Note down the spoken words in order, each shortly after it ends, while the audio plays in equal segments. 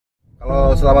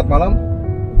Kalau selamat malam,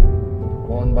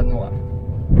 Mohon bantuan.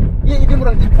 iya ini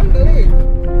orang Jepang kali.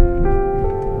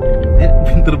 Dia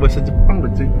pinter bahasa Jepang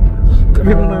loh cuy. Tapi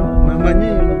emang namanya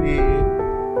yang lebih.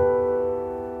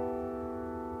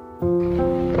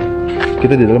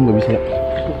 Kita di dalam nggak bisa.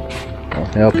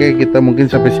 Ya oke, kita mungkin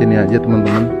sampai sini aja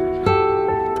teman-teman.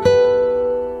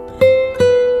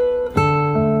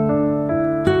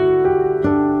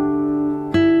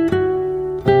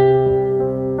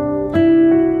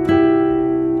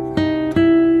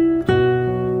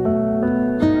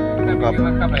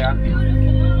 Lengkap ya.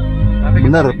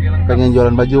 Bener, pengen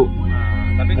jualan baju.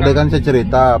 Ada kan saya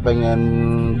cerita pengen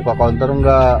buka counter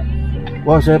enggak?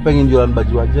 Wah saya pengen jualan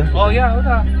baju aja. Oh ya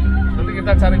udah. Nanti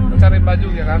kita cari baju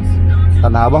ya kan.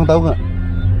 Tanah Abang tahu nggak?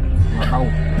 Nggak tahu.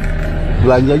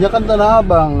 Belanjanya kan Tanah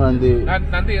Abang nanti.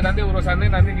 Nanti urusannya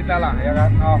nanti kita lah ya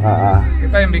kan. Oh.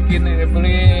 Kita yang bikin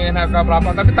beli harga berapa?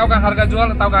 Tapi tahu kan harga jual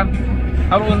tahu kan?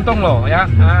 Harus untung loh ya.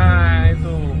 Nah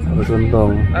itu. Harus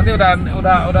untung. Nanti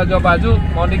udah jual baju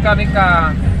mau nikah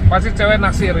pasti cewek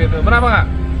naksir gitu. Berapa nggak?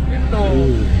 Itu.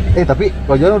 Tapi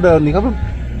Pak Johanes udah nikah belum?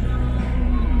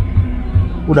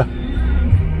 Udah.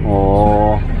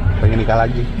 Oh, pengen nikah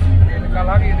lagi. Nikah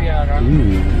lagi dia kan.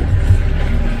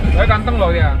 Saya ganteng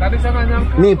loh ya. Tadi saya nggak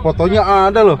nyangka. Nih fotonya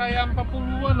ada loh. Kayak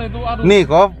 40-an itu. Aduh. Nih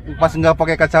kok pas nggak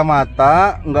pakai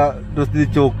kacamata, nggak terus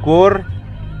dicukur,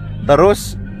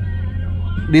 terus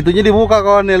ditunya dibuka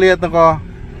kok nih lihat kok.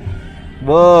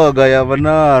 Wah gaya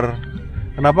bener.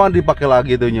 Kenapa nggak dipakai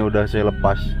lagi tuhnya? Udah saya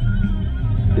lepas.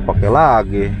 Dipakai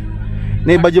lagi.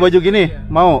 Nih baju-baju gini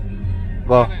mau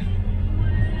kok.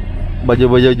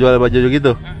 Baju-baju jual baju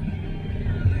gitu.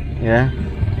 Ya.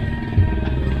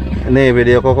 Ini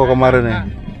video Koko kemarin ya.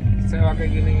 Saya pakai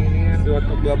gini buat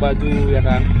dua baju ya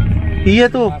kan. Iya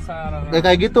tuh. Pasar,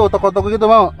 Kayak gitu, toko-toko gitu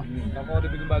mau. Toko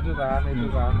dibikin baju kan itu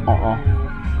kan. Oh. Nah,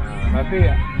 nanti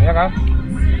ya kan.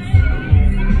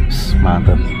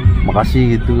 Mantap.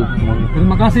 Makasih gitu.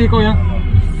 Terima kasih kok ya.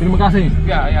 Terima kasih.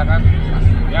 Ya kan.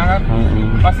 Ya kan.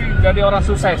 Pasti jadi orang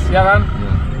sukses ya kan.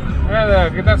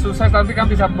 Ya, kita sukses nanti kan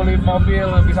bisa beli mobil,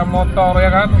 bisa motor ya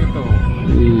kan gitu.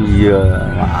 Iya,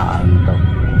 mantap.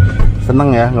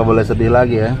 Seneng ya, nggak boleh sedih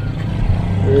lagi ya.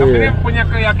 Tapi dia punya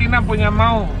keyakinan, punya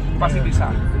mau, pasti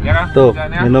bisa, ya kan? Tuh,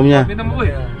 ya. minumnya.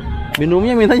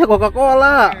 Minumnya Mintanya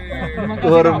Coca-Cola.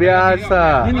 Luar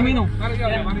biasa. Minum.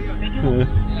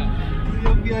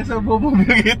 Yang biasa bawa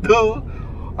mobil gitu.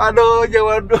 Aduh,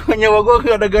 nyawa gua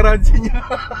nggak ada garansinya.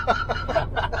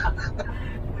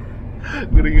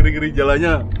 Geri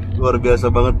jalannya luar biasa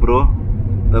banget bro.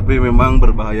 Tapi memang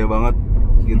berbahaya banget.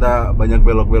 Kita banyak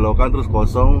belok-belokan terus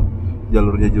kosong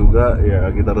jalurnya juga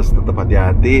ya, kita harus tetap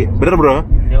hati-hati. Bener bro?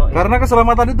 Karena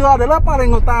keselamatan itu adalah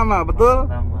paling utama, betul?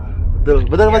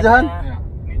 Betul Pak Johan? Ya.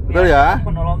 Betul ya?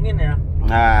 Menolongin ya.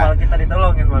 Nah, kalau kita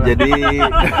ditolongin malah. Jadi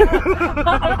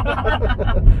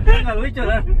nggak lucu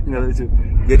kan? Nggak lucu.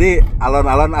 Jadi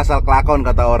alon-alon asal kelakon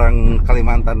kata orang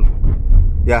Kalimantan.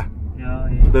 Ya.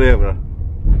 Iya. Betul ya bro?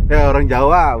 Ya orang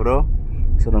Jawa bro.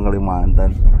 Orang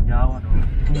Kalimantan. Orang Jawa dong.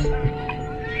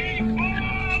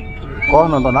 Kok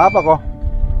nonton apa kok?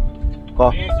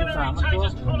 Kok?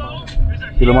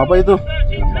 Film apa itu?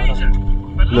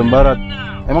 Film Barat.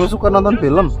 Emang suka nonton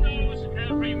film?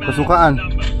 Kesukaan?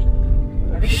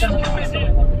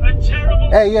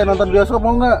 Iya nonton bioskop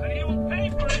mau nggak?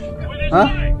 Hah?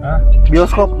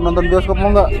 Bioskop, nonton bioskop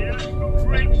mau nggak?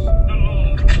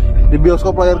 Di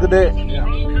bioskop layar gede?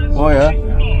 Oh ya?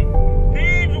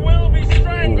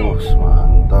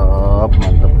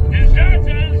 Mantap.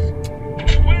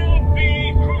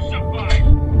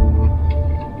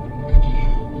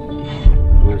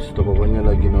 Terus tuh pokoknya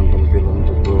lagi nonton film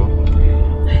tuh bro.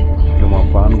 Film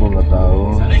apaan gua nggak tahu.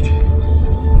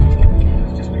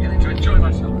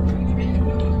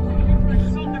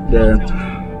 Dan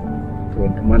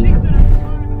teman-teman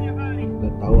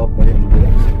nggak tahu apa yang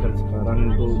dirasakan sekarang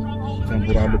itu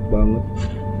campur aduk banget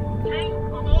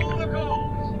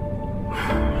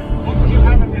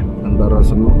antara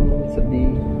senang,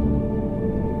 sedih,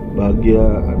 bahagia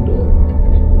ada,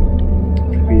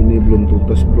 tapi ini belum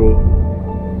tuntas bro.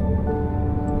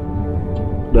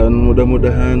 Dan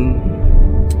mudah-mudahan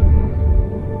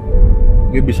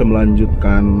gue bisa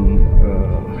melanjutkan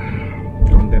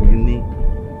konten ini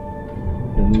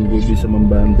dan gue bisa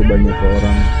membantu banyak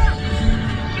orang.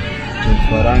 Dan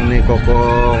sekarang nih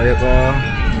Koko ya kok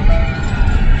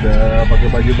udah pakai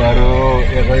baju baru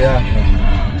ya kok ya,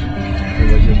 pakai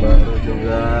baju baru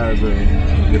juga tuh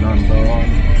lagi nonton.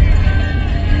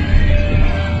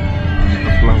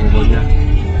 Mantap lah pokoknya.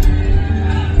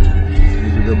 Ini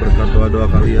juga berkat doa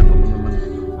kalian teman-teman.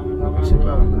 Terima kasih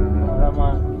banget.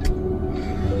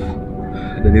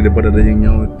 Dan Jadi daripada ada yang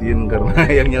nyautin, karena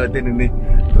yang nyautin ini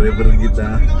driver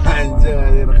kita,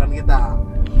 anjay, rekan kita,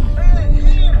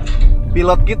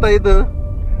 pilot kita itu.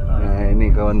 Nah ini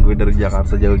kawan gue dari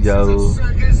Jakarta jauh-jauh.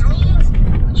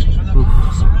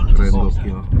 Keren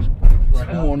gokil.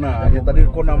 Mau nanya tadi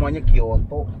kok namanya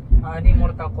Kyoto? Ini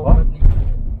Mortal Kombat nih.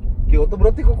 Kyoto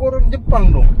berarti kok orang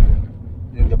Jepang dong?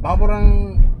 Yang Jepang apa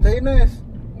orang Chinese?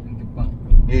 Jepang.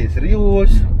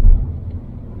 Serius?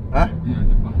 Hah? Iya,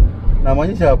 Jepang.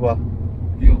 Namanya siapa?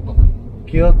 Kyoto.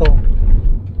 Kyoto.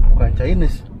 Bukan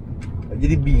Chinese.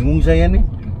 Jadi bingung saya nih.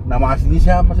 Nama aslinya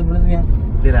siapa sebenarnya?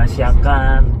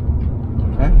 Dirahasiakan.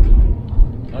 Hah?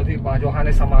 Tadi Pak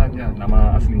Johanes sama aja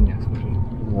nama aslinya sebetulnya.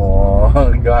 Wow,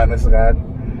 Johanes kan.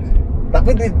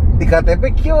 Tapi di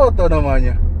KTP Kyoto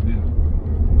namanya. Iya.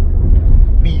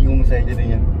 Bingung saya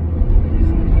jadinya.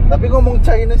 Tapi ngomong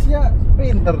Chinese-nya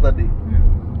pinter tadi. Iya.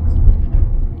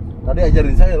 Tadi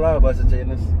ajarin saya lah bahasa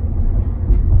Chinese.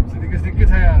 Sedikit-sedikit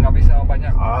saya nggak bisa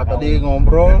banyak. Tadi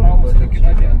ngobrol. Saya tahu sedikit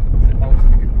aja. Saya tahu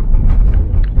sedikit.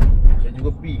 Saya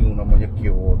juga bingung namanya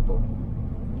Kyoto.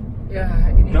 Ya,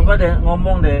 ini. Coba deh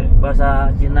ngomong deh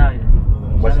bahasa Cina ya.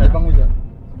 Bahasa Jepang bisa?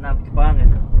 Nah, Jepang ya.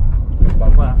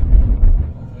 Bapak.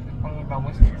 Jepang kamu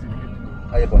sedikit-sedikit.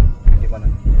 Ayo Pak, gimana?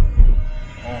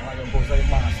 Oh, ayo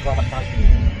gozaimasu, selamat pagi.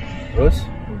 Terus?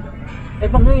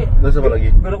 Bang, ini Terus apa lagi?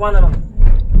 belok mana bang?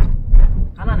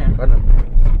 Kanan ya? Kanan.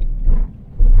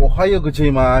 Ohayo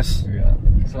gozaimasu. Iya,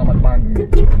 selamat pagi.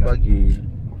 Pagi.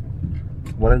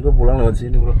 Kemarin gue pulang lewat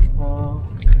sini bro. Oh.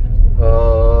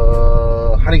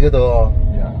 Arigato.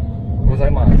 Ya,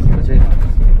 gozaimasu. Gozaimasu.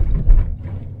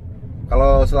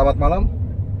 Kalau selamat malam?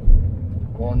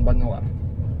 Konbanwa.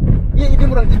 Iya ini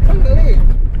orang Jepang kali.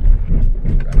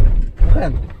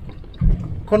 Bukan.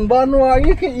 Konbanwa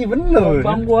ini kayak bener.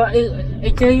 Konbanwa,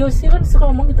 Echeyoshi kan suka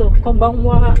ngomong gitu.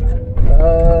 Konbanwa.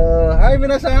 Hai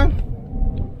minasang.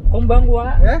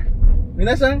 Konbanwa. Ya?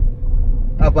 Minasang.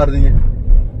 Apa artinya?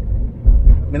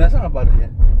 Minasang apa artinya?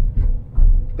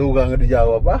 Tuh gak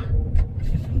dijawab ah.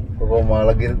 Kok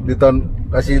malah lagi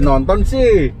kasih nonton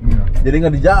sih. Iya. Jadi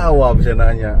nggak dijawab saya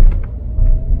nanya.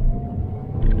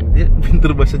 Dia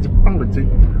pinter bahasa Jepang loh cuy.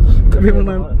 Tapi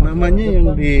emang namanya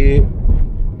yang di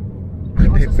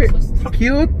KTP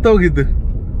Kyoto gitu.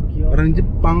 Orang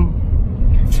Jepang.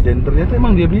 Dan ternyata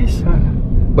emang dia bisa.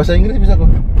 Bahasa Inggris bisa kok.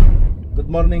 Good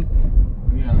morning.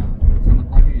 Iya, selamat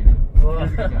pagi ya. Oh.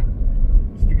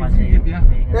 Sedikit-sedikit ya.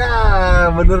 Ya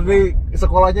bener nih,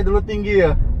 sekolahnya dulu tinggi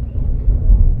ya.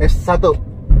 S1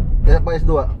 apa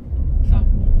S2?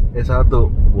 S1.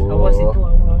 Wow. Awas itu,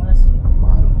 awas.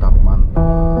 Mantap, mantap.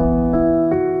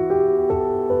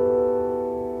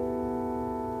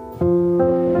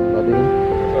 Tadi kan?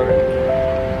 Sore.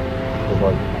 Coba.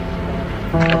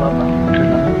 Apa-apa.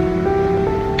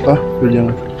 Tuh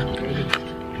jangan.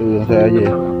 Tuh yang saya aja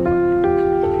ya.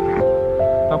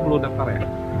 Kita perlu daftar ya.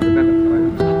 Kita daftar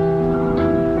aja.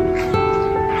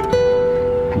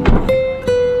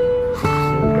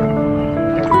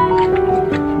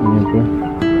 Ini apa?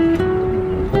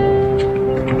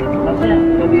 Masnya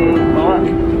jadi bawa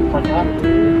pacaran.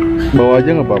 Bawa aja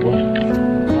nggak apa-apa.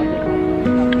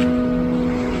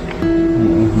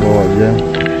 Bawa aja.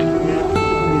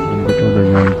 Kita udah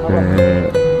nyampe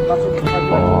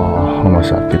rumah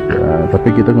sakit ya. Tapi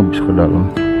kita nggak bisa ke dalam.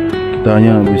 Kita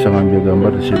hanya bisa ngambil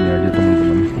gambar di sini aja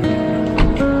teman-teman.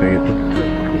 Kayak gitu.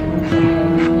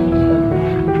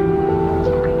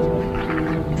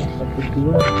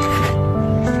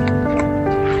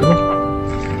 Tuh.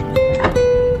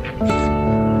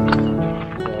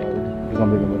 Kita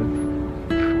ambil gambarnya.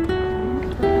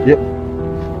 Yuk.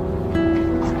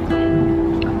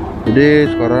 Jadi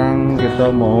sekarang kita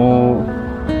mau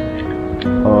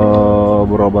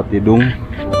berobat hidung.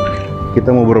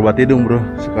 Kita mau berobat hidung bro.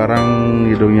 Sekarang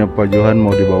hidungnya Pak Johan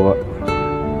mau dibawa,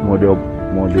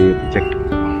 mau dicek.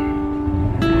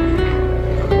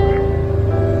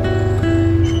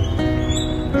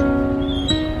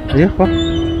 Iya Pak.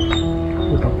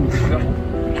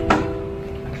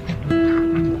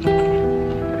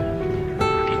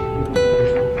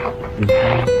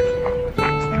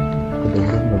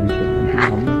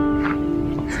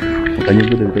 Makanya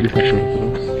gue dari tadi satu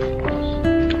terus.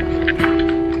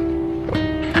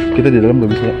 Kita di dalam nggak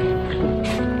bisa.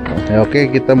 Ya oke,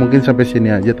 kita mungkin sampai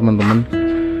sini aja teman-teman.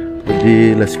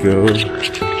 Jadi let's go.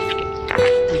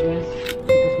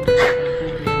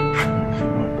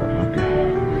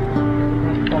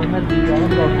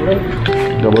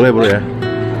 Nggak boleh bro ya.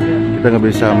 Kita nggak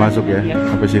bisa masuk ya.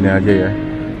 Sampai sini aja ya.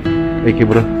 Oke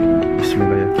bro.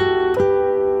 Bismillah ya.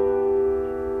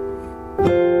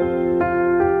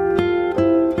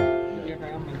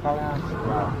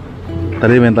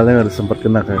 Tadi mentalnya nggak sempat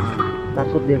kena kan.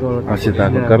 takut dia kalau Masih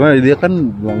takut karena dia kan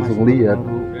langsung lihat.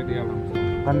 Jadi dia langsung.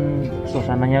 Kan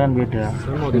suasananya kan beda.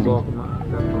 Saya mau dibawa ke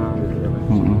mana gitu ya.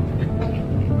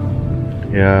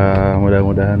 Ya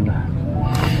mudah-mudahan lah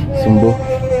sembuh.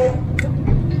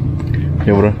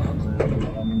 Ya bro.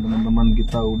 Teman-teman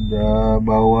kita udah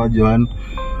bawa Johan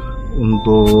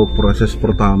untuk proses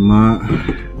pertama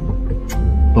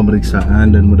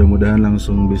pemeriksaan dan mudah-mudahan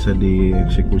langsung bisa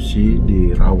dieksekusi,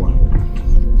 dirawat.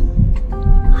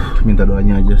 Minta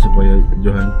doanya aja supaya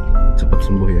Johan cepat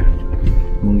sembuh ya.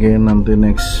 Mungkin nanti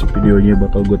next videonya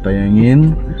bakal gue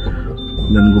tayangin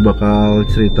dan gue bakal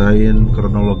ceritain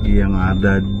kronologi yang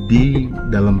ada di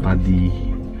dalam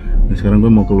tadi. Nah, sekarang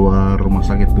gue mau keluar rumah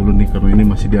sakit dulu nih karena ini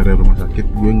masih di area rumah sakit.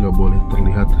 Gue nggak boleh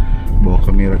terlihat bawa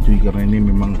kamera cuy karena ini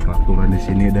memang peraturan di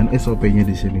sini dan SOP-nya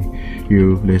di sini.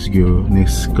 Yuk, let's go,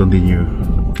 next continue.